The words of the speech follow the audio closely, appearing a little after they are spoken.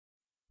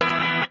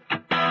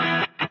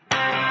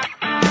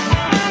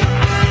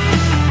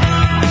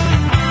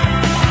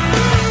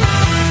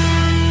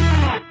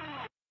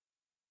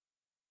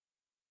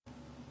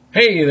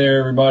Hey there,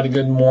 everybody.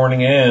 Good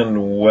morning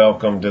and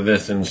welcome to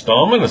this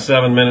installment of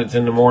 7 Minutes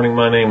in the Morning.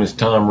 My name is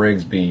Thom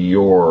Rigsby,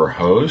 your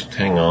host.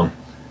 Hang on.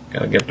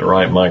 Got to get the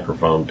right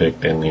microphone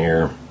picked in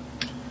here.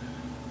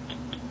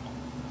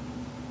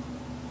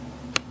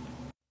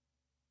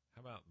 How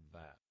about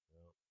that?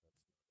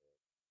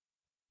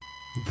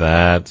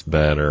 That's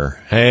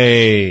better.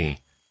 Hey, thank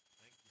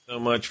you so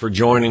much for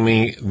joining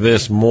me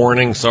this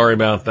morning. Sorry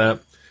about that.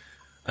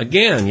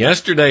 Again,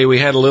 yesterday we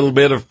had a little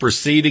bit of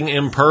proceeding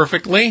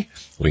imperfectly.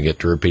 We get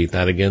to repeat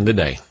that again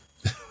today.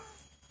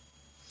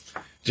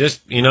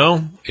 Just,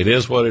 it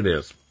is what it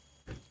is.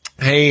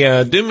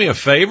 Hey, do me a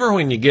favor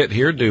when you get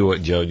here. Do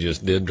what Joe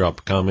just did.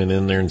 Drop a comment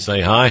in there and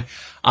say hi.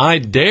 I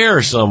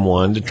dare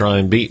someone to try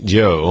and beat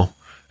Joe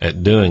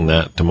at doing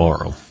that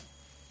tomorrow.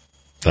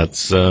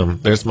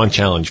 There's my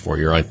challenge for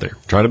you right there.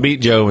 Try to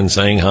beat Joe in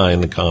saying hi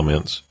in the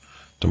comments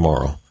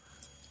tomorrow.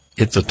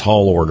 It's a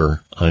tall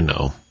order, I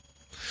know.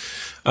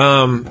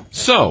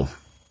 So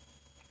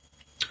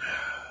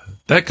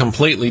that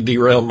completely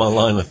derailed my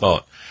line of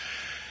thought.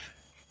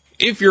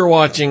 If you're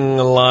watching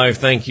live,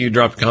 thank you.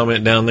 Drop a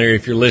comment down there.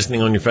 If you're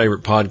listening on your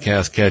favorite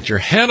podcast catcher,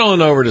 head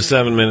on over to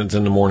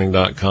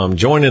 7minutesinthemorning.com.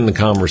 Join in the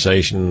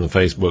conversation in the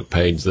Facebook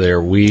page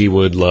there. We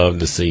would love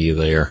to see you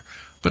there,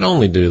 but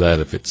only do that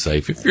if it's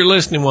safe. If you're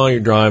listening while you're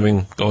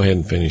driving, go ahead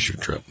and finish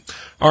your trip.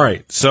 All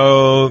right.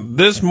 So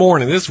this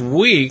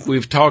week,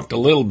 we've talked a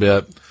little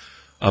bit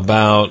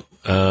about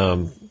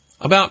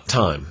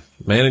time,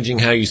 managing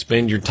how you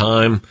spend your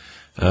time,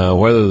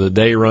 whether the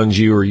day runs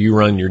you or you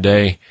run your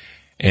day.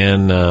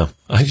 And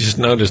I just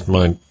noticed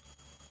my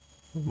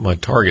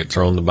targets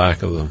are on the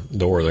back of the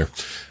door there.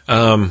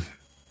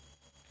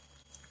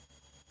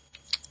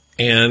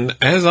 And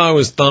as I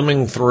was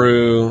thumbing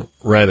through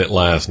Reddit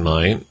last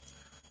night,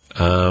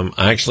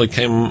 I actually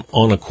came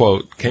upon a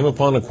quote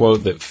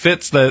that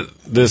fits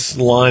this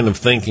line of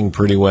thinking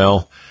pretty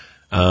well.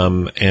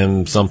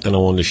 And something I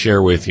wanted to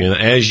share with you.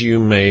 And as you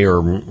may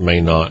or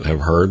may not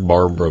have heard,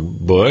 Barbara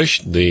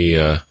Bush,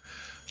 the,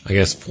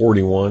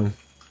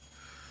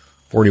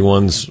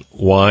 41's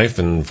wife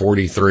and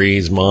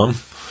 43's mom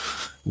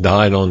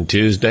died on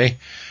Tuesday.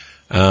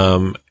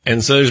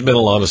 And so there's been a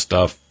lot of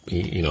stuff,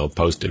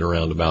 posted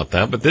around about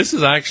that. But this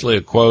is actually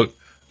a quote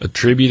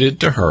attributed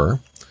to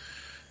her.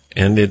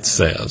 And it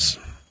says,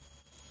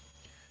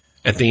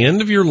 "At the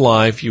end of your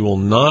life, you will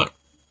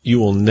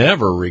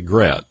never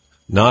regret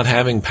not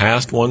having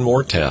passed one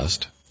more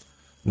test,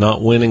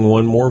 not winning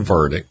one more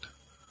verdict,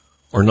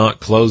 or not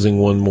closing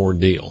one more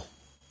deal.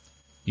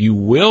 You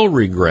will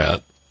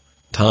regret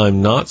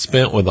time not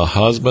spent with a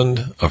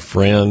husband, a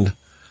friend,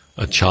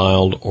 a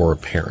child, or a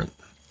parent."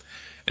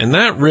 And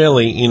that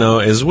really,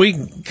 as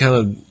we kind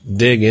of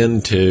dig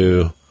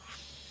into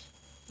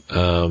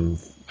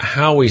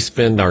how we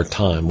spend our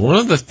time, one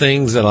of the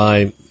things that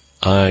I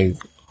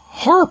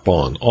harp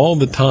on all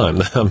the time,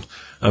 that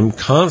I'm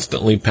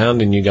constantly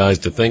pounding you guys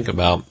to think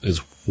about,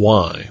 is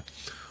why.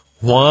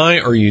 Why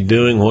are you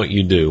doing what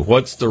you do?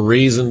 What's the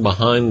reason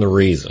behind the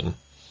reason?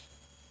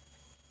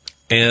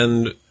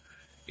 And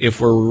if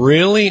we're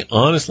really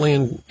honestly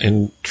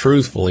and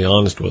truthfully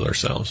honest with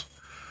ourselves,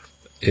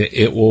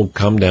 it will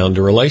come down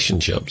to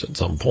relationships at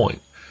some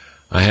point.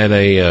 I had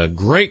a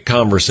great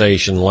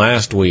conversation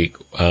last week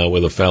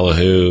with a fellow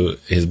who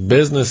his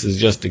business is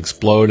just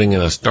exploding,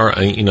 and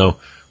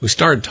we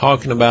started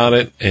talking about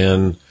it,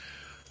 and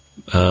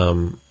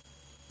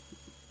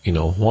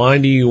why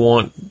do you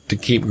want to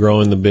keep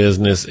growing the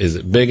business? Is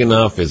it big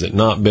enough? Is it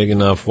not big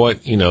enough?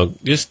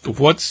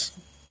 What's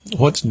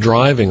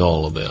driving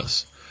all of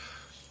this?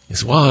 He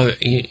said, well,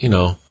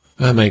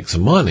 I make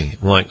some money.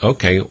 I'm like,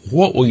 okay,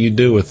 what will you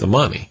do with the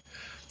money?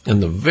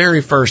 And the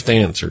very first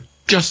answer,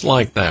 just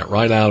like that,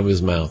 right out of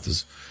his mouth,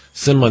 is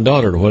send my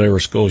daughter to whatever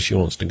school she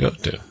wants to go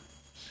to.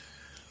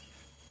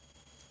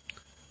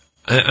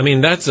 I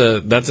mean,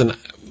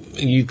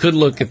 you could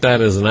look at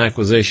that as an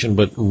acquisition,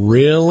 but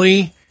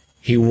really,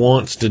 he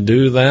wants to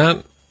do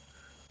that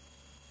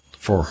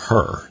for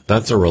her.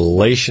 That's a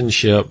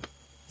relationship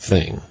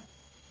thing.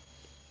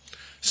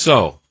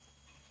 So,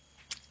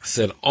 I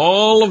said did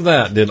all of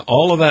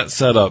that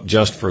set up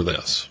just for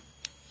this,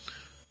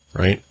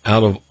 right?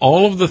 Out of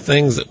all of the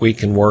things that we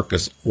can work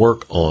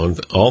on,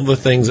 all the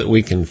things that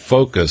we can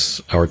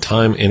focus our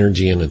time,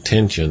 energy, and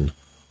attention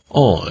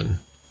on,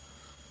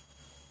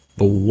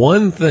 the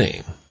one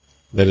thing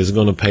that is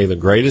going to pay the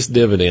greatest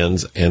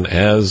dividends, and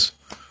as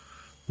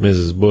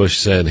Mrs. Bush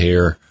said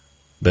here,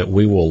 that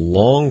we will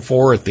long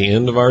for at the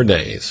end of our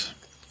days,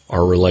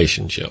 are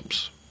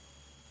relationships.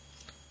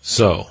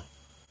 So,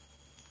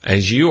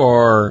 as you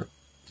are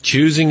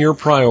choosing your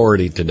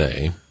priority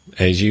today,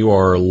 as you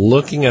are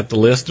looking at the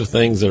list of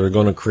things that are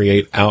going to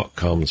create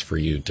outcomes for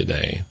you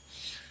today,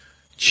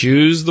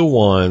 choose the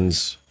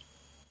ones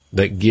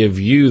that give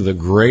you the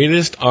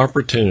greatest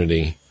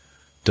opportunity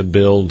to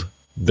build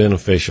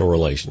beneficial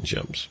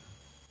relationships.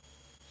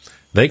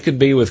 They could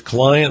be with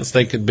clients,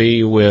 they could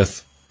be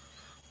with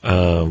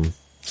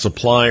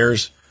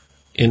suppliers.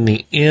 In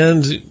the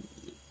end,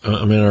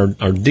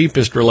 our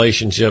deepest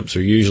relationships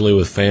are usually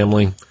with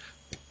family.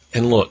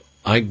 And look,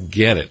 I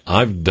get it.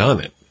 I've done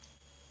it.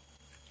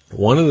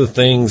 One of the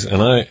things,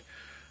 and I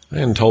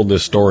haven't told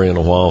this story in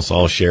a while, so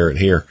I'll share it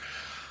here.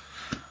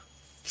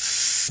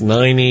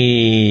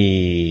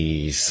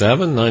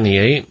 97,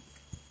 98,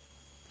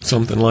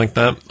 something like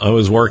that. I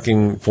was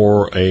working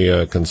for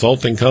a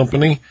consulting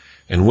company,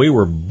 and we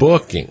were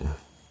booking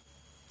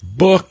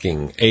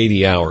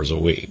 80 hours a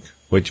week,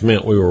 which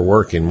meant we were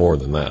working more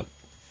than that.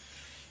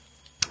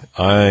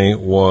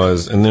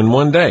 And then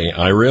one day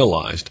I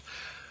realized,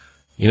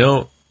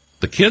 the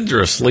kids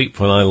are asleep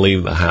when I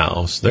leave the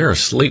house. They're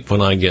asleep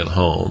when I get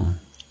home.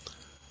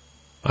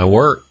 I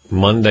work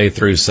Monday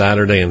through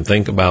Saturday and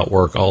think about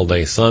work all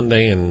day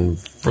Sunday, and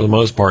for the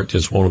most part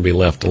just want to be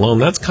left alone.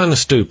 That's kind of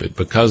stupid,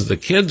 because the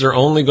kids are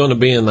only going to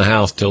be in the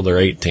house till they're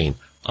 18.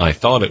 I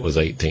thought it was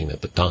 18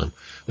 at the time.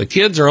 The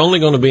kids are only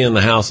going to be in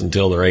the house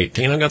until they're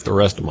 18. I got the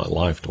rest of my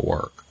life to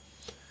work.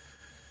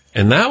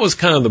 And that was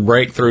kind of the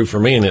breakthrough for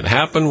me. And it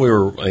happened. We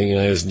were in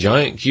this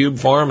giant cube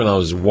farm, and I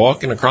was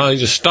walking across. I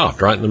just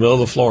stopped right in the middle of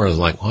the floor. I was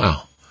like,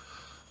 wow,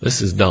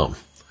 this is dumb.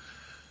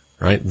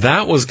 Right?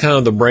 That was kind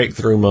of the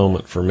breakthrough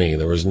moment for me.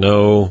 There was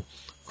no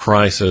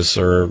crisis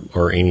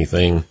or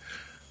anything.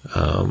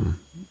 I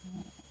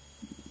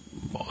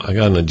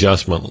got an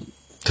adjustment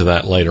to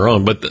that later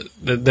on, but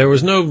there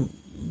was no,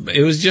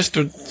 it was just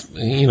a,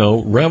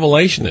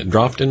 revelation that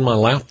dropped in my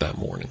lap that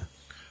morning.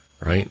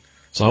 Right?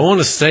 So I want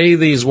to say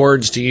these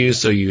words to you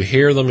so you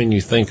hear them and you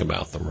think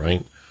about them,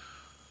 right?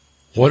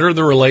 What are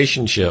the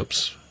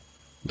relationships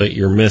that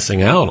you're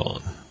missing out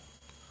on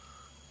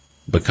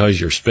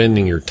because you're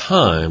spending your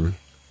time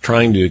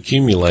trying to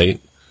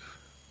accumulate,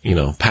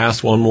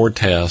 pass one more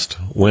test,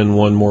 win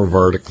one more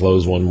verdict,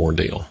 close one more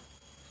deal,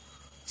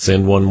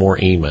 send one more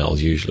email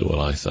is usually what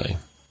I say.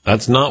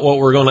 That's not what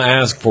we're going to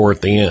ask for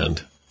at the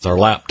end. It's our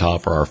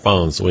laptop or our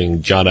phone so we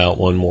can jot out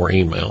one more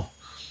email.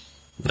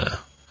 Nah.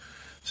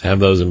 Have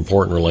those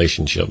important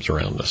relationships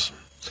around us.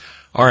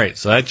 All right,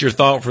 so that's your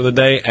thought for the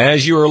day.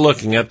 As you are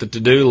looking at the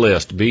to-do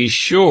list, be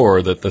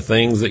sure that the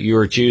things that you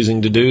are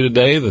choosing to do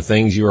today, the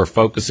things you are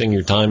focusing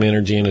your time,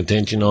 energy, and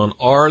attention on,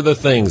 are the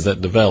things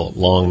that develop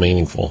long,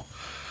 meaningful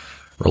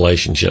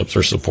relationships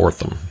or support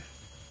them.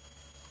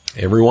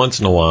 Every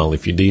once in a while,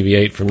 if you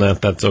deviate from that,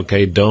 that's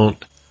okay.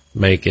 Don't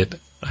make it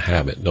a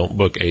habit. Don't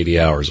book 80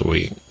 hours a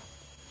week.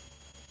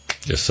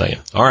 Just saying.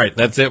 All right,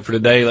 that's it for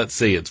today. Let's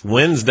see. It's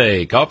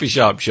Wednesday, Coffee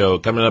Shop Show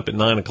coming up at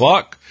 9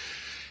 o'clock.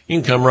 You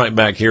can come right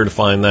back here to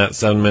find that,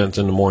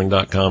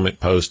 7minutesinthemorning.com. It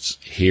posts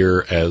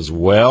here as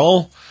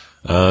well.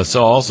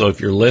 So also, if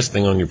you're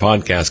listening on your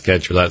podcast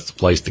catcher, that's the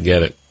place to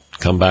get it.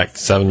 Come back to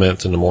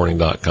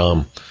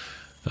 7minutesinthemorning.com.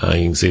 You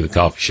can see the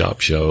Coffee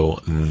Shop Show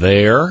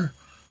there.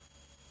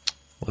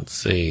 Let's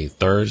see,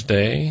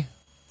 Thursday.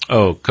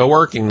 Oh,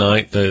 co-working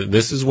night.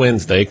 This is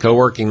Wednesday.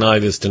 Co-working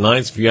night is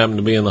tonight. So if you happen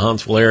to be in the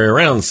Huntsville area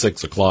around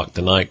 6 o'clock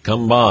tonight,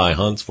 come by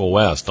Huntsville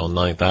West on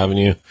 9th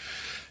Avenue.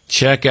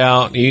 Check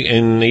out,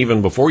 and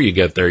even before you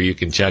get there, you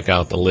can check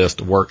out the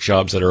list of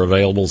workshops that are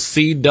available.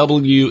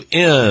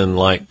 CWN,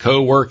 like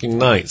co-working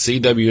night,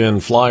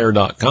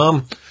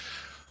 cwnflyer.com.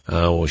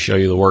 We'll show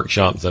you the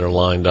workshops that are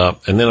lined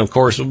up. And then, of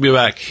course, we'll be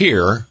back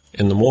here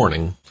in the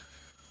morning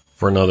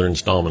for another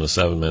installment of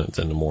 7 Minutes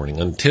in the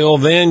Morning. Until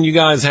then, you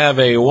guys have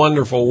a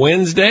wonderful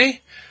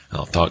Wednesday.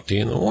 I'll talk to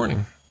you in the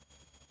morning.